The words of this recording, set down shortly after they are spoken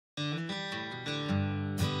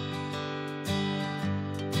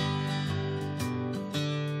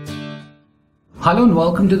Hello and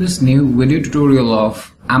welcome to this new video tutorial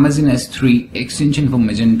of Amazon S3 extension for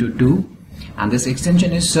Magento 2, and this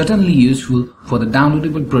extension is certainly useful for the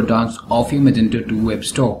downloadable products of your Magento 2 web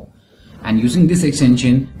store. And using this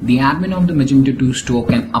extension, the admin of the Magento 2 store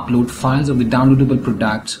can upload files of the downloadable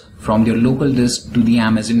products from their local disk to the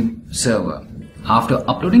Amazon server. After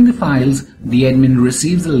uploading the files, the admin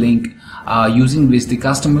receives a link using which the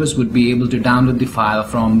customers would be able to download the file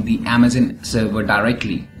from the Amazon server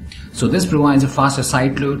directly. So this provides a faster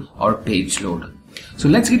site load or page load. So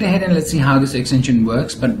let's get ahead and let's see how this extension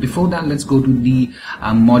works. But before that, let's go to the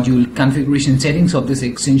module configuration settings of this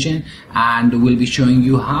extension, and we'll be showing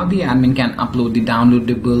you how the admin can upload the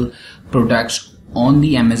downloadable products on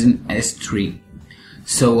the Amazon S3.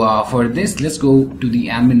 So for this, let's go to the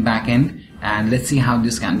admin backend and let's see how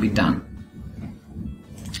this can be done.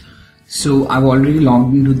 So I've already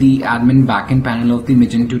logged into the admin backend panel of the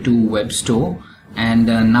Magento 2 web store, and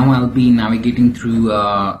now I'll be navigating through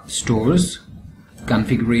stores,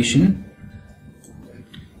 configuration,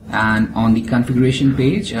 and on the configuration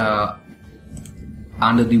page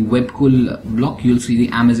under the webcool block you'll see the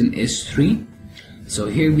Amazon S3. So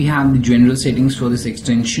here we have the general settings for this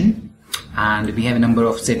extension, and we have a number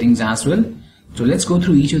of settings as well. So let's go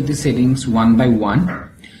through each of the settings one by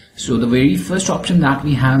one. So the very first option that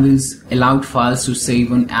we have is allowed files to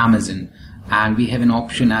save on Amazon, and we have an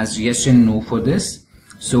option as yes and no for this.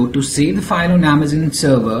 So to save the file on Amazon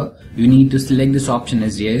server, you need to select this option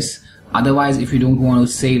as yes. Otherwise, if you don't want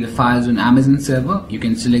to save the files on Amazon server, you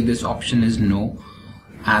can select this option as no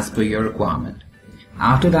as per your requirement.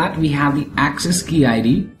 After that, we have the access key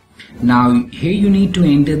ID. Now here you need to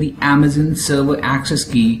enter the Amazon server access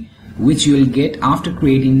key, which you will get after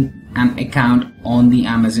creating an account on the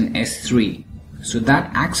Amazon S3. So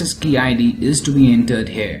that access key ID is to be entered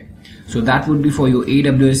here. So that would be for your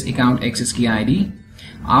AWS account access key ID.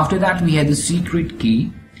 After that, we have the secret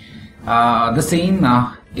key. The same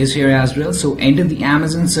is here as well. So enter the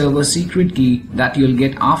Amazon server secret key that you'll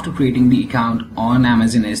get after creating the account on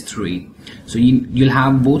Amazon S3. So you'll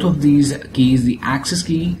have both of these keys, the access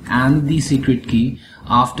key and the secret key,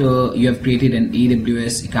 after you have created an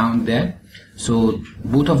AWS account there. So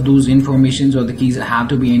both of those informations or the keys have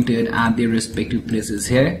to be entered at their respective places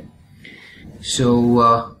here.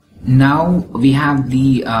 So now we have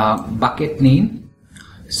the bucket name.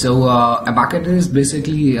 So a bucket is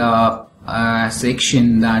basically a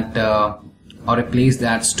section that or a place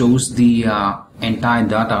that stores the entire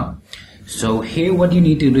data. So here what you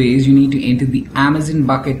need to do is you need to enter the Amazon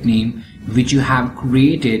bucket name which you have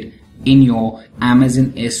created in your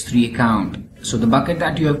Amazon S3 account. So the bucket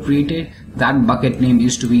that you have created, that bucket name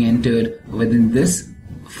is to be entered within this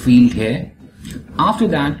field here. After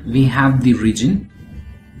that, we have the region.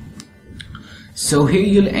 So here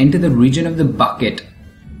you'll enter the region of the bucket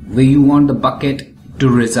where you want the bucket to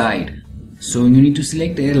reside. So you need to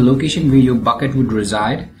select a location where your bucket would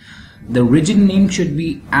reside. The region name should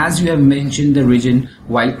be as you have mentioned the region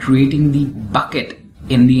while creating the bucket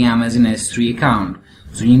in the Amazon S3 account.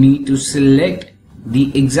 So you need to select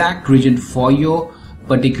the exact region for your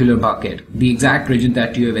particular bucket, the exact region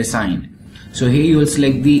that you have assigned. So here you will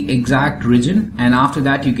select the exact region, and after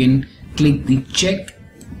that you can click the check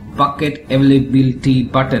bucket availability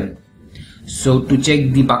button. So to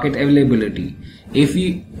check the bucket availability, if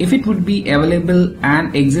it would be available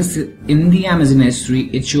and exists in the Amazon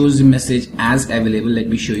S3, it shows the message as available. Let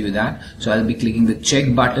me show you that. So I'll be clicking the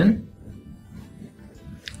check button.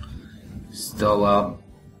 So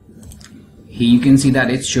here you can see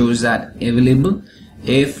that it shows that available.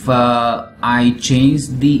 If I change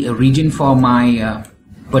the region for my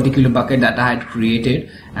particular bucket that I had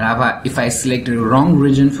created, and if I select the wrong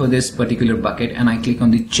region for this particular bucket and I click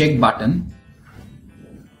on the check button,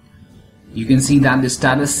 you can see that the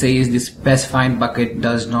status says the specified bucket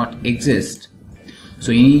does not exist.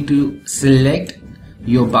 So you need to select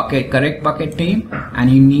your correct bucket name, and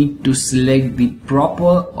you need to select the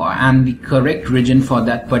proper and the correct region for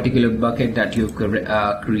that particular bucket that you've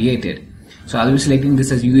created. So I'll be selecting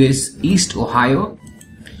this as US East Ohio.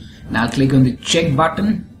 Now I'll click on the check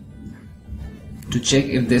button to check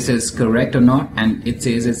if this is correct or not, and it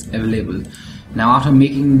says it's available. Now after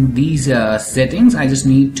making these settings, I just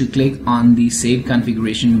need to click on the save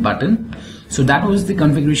configuration button. So that was the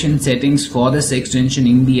configuration settings for this extension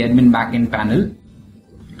in the admin backend panel.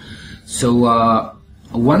 So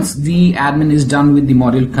once the admin is done with the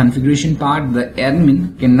module configuration part, the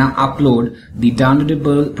admin can now upload the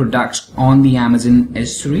downloadable products on the Amazon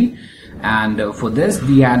S3. And for this,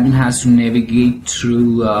 the admin has to navigate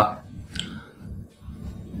through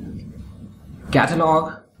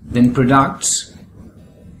catalog, then products,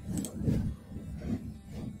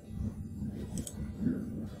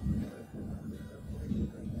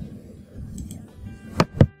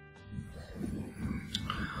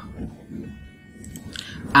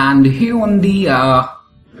 And here on the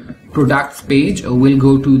products page, we'll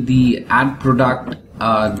go to the add product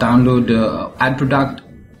add product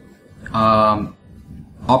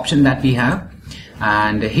option that we have,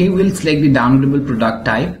 and here we'll select the downloadable product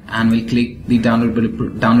type, and we'll click the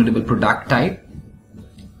downloadable product type,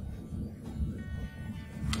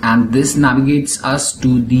 and this navigates us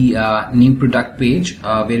to the new product page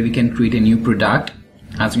where we can create a new product.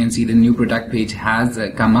 As you can see, the new product page has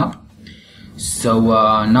come up. So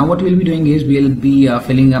now what we'll be doing is we'll be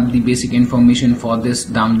filling up the basic information for this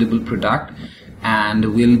downloadable product,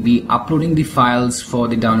 and we'll be uploading the files for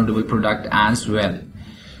the downloadable product as well.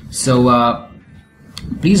 So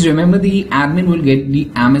please remember, the admin will get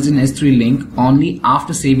the Amazon S3 link only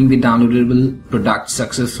after saving the downloadable product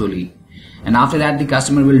successfully, and after that the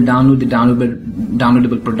customer will download the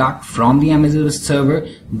downloadable product from the Amazon server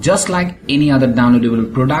just like any other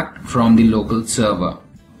downloadable product from the local server.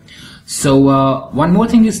 So one more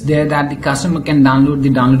thing is there, that the customer can download the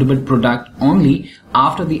downloadable product only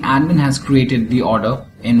after the admin has created the order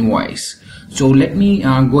invoice. So let me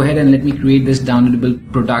go ahead and let me create this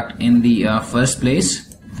downloadable product in the first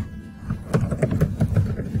place.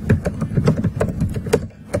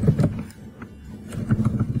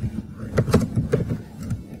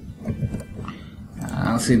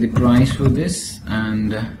 I'll say the price for this,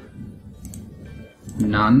 and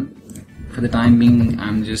none. For the time being,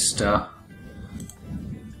 I'm just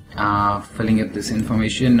filling up this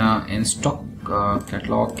information in stock,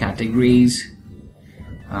 catalog, categories,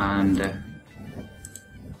 and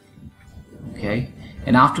okay.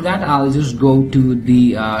 And after that, I'll just go to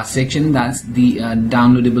the section that's the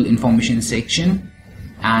downloadable information section,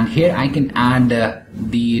 and here I can add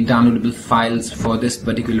the downloadable files for this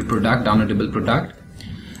particular product, downloadable product,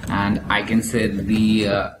 and I can set the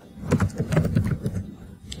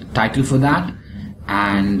title for that,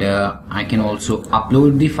 and I can also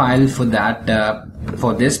upload the file for that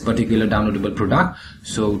for this particular downloadable product.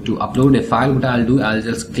 So to upload a file, what I'll do, I'll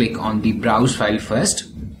just click on the browse file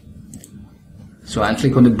first. So I'll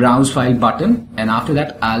click on the browse file button, and after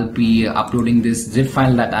that I'll be uploading this zip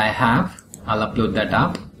file that I have. I'll upload that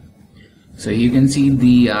up. So you can see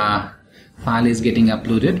the file is getting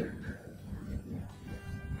uploaded.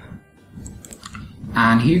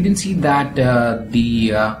 And here you can see that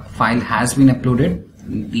the file has been uploaded.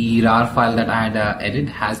 The RAR file that I had edited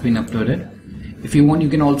has been uploaded. If you want, you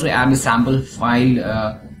can also add a sample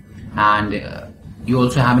file, and you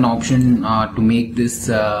also have an option to make this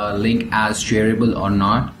link as shareable or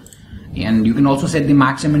not. And you can also set the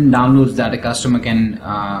maximum downloads that a customer can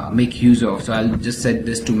make use of. So I'll just set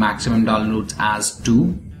this to maximum downloads as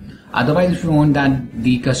 2. Otherwise, if you want that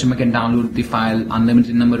the customer can download the file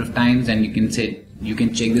unlimited number of times, then you can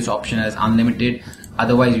check this option as unlimited.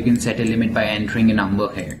 Otherwise, you can set a limit by entering a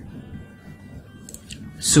number here.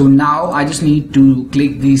 So now I just need to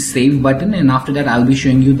click the save button, and after that I'll be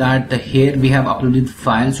showing you that here we have uploaded the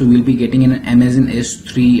file. So we'll be getting an Amazon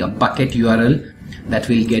S3 bucket URL that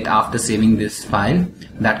we'll get after saving this file,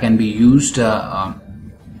 that can be used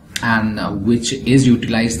and which is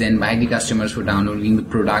utilized then by the customers for downloading the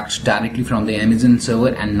products directly from the Amazon server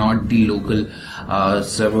and not the local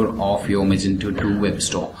server of your Magento 2 web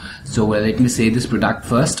store. So let me save this product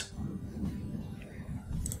first.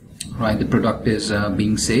 Right, the product is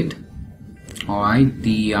being saved. Alright,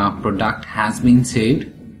 the product has been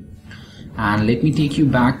saved, and let me take you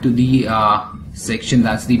back to the section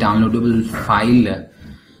that's the downloadable file,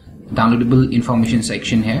 downloadable information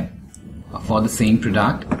section here for the same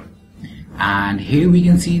product. And here we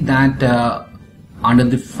can see that under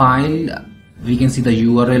the file we can see the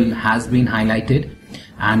URL has been highlighted,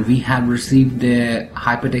 and we have received the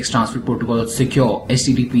Hypertext Transfer Protocol secure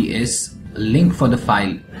HTTPS link for the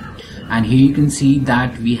file. And here you can see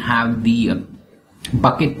that we have the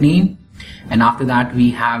bucket name, and after that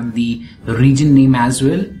we have the region name as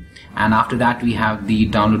well, and after that we have the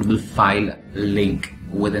downloadable file link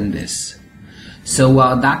within this. So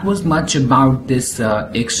that was much about this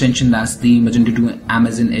extension, that's the Magento 2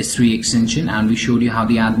 Amazon S3 extension, and we showed you how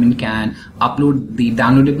the admin can upload the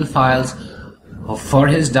downloadable files for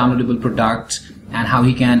his downloadable products, and how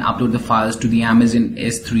he can upload the files to the Amazon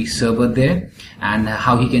S3 server there, and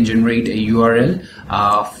how he can generate a URL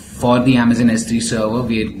for the Amazon S3 server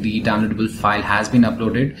where the downloadable file has been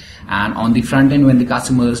uploaded. And on the front end, when the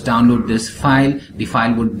customers download this file, the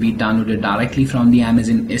file would be downloaded directly from the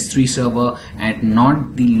Amazon S3 server and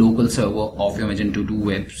not the local server of your Magento 2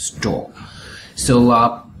 web store. So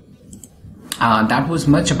that was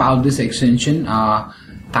much about this extension.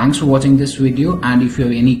 Thanks for watching this video, and if you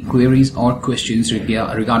have any queries or questions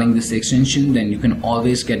regarding this extension, then you can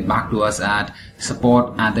always get back to us at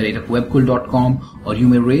support@webcool.com, or you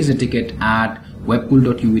may raise a ticket at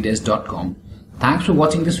webcool.uvdesk.com. Thanks for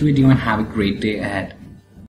watching this video and have a great day ahead.